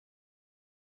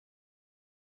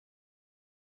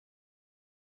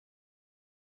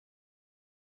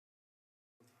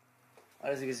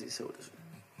Ahora sí que sí, seguro.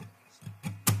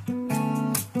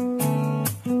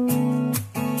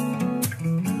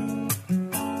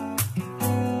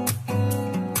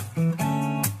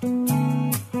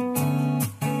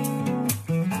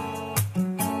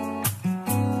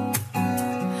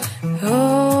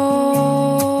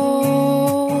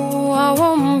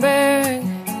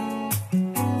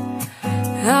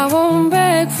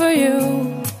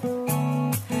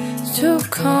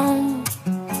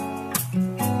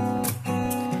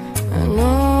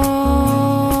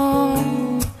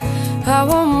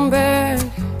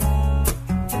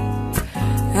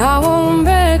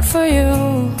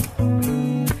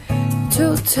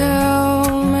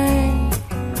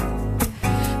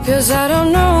 I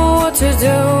don't know what to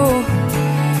do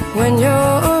when you're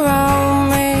around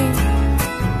me,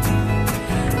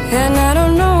 and I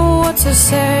don't know what to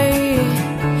say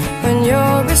when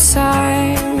you're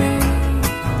beside me.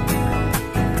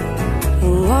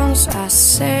 And once I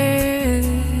said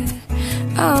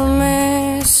I'll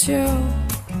miss you,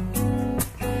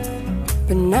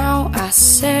 but now I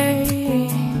say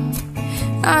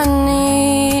I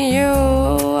need you.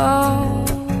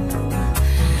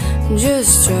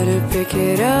 Just try to pick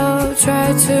it up,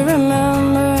 try to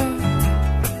remember.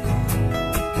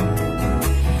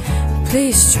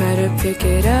 Please try to pick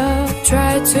it up,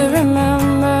 try to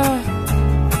remember.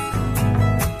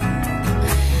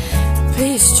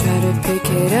 Please try to pick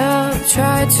it up,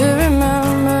 try to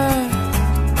remember.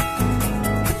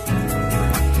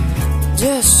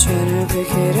 Just try to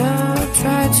pick it up,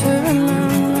 try to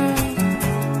remember.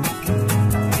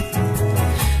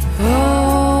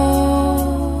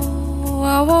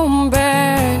 I won't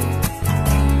beg,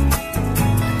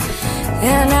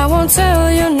 and I won't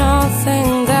tell you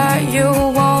nothing that you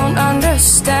won't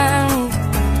understand.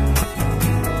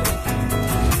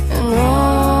 And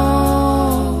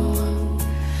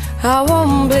I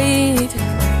won't bleed,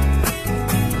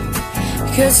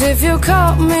 'cause if you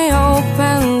cut me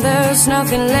open, there's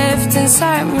nothing left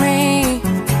inside me.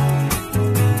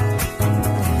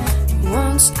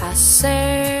 Once I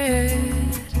said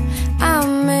I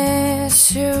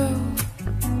miss you,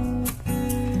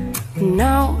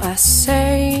 now I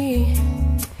say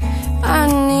I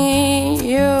need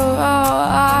you.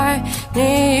 Oh, I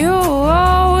need you.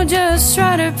 Oh, just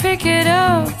try to pick it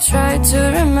up, try to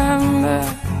remember.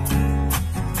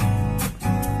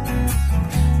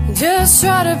 Just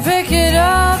try to pick it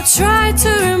up, try to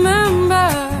remember.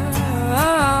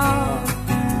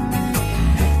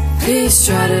 Please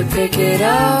try to pick it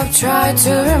up, try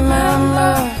to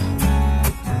remember.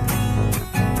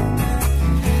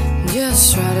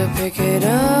 Just try to pick it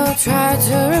up, try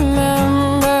to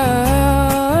remember.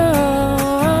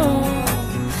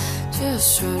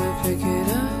 Just try to pick it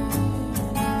up.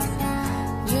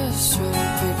 Just try to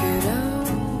pick it up.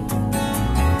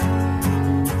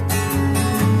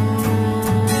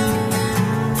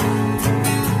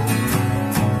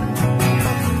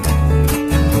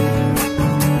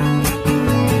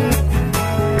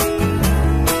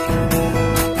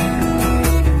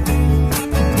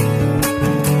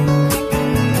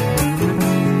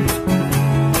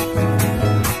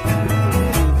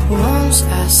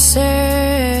 I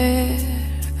said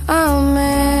I'll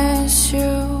miss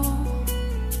you,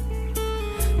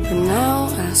 but now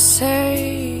I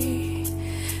say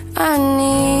I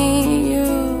need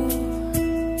you.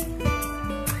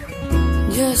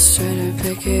 Just try to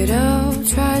pick it up,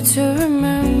 try to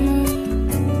remember.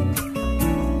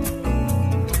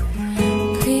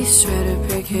 Please try to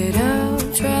pick it up,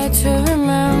 try to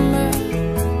remember.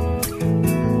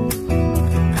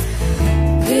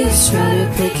 Please try to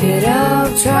pick it up,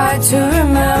 try to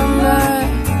remember.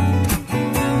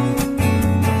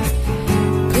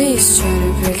 Please try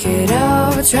to pick it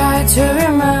up, try to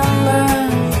remember.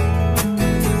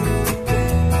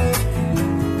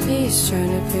 Please try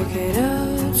to pick it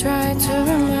up, try to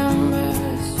remember.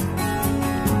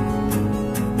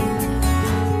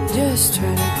 Just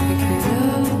try to pick it up.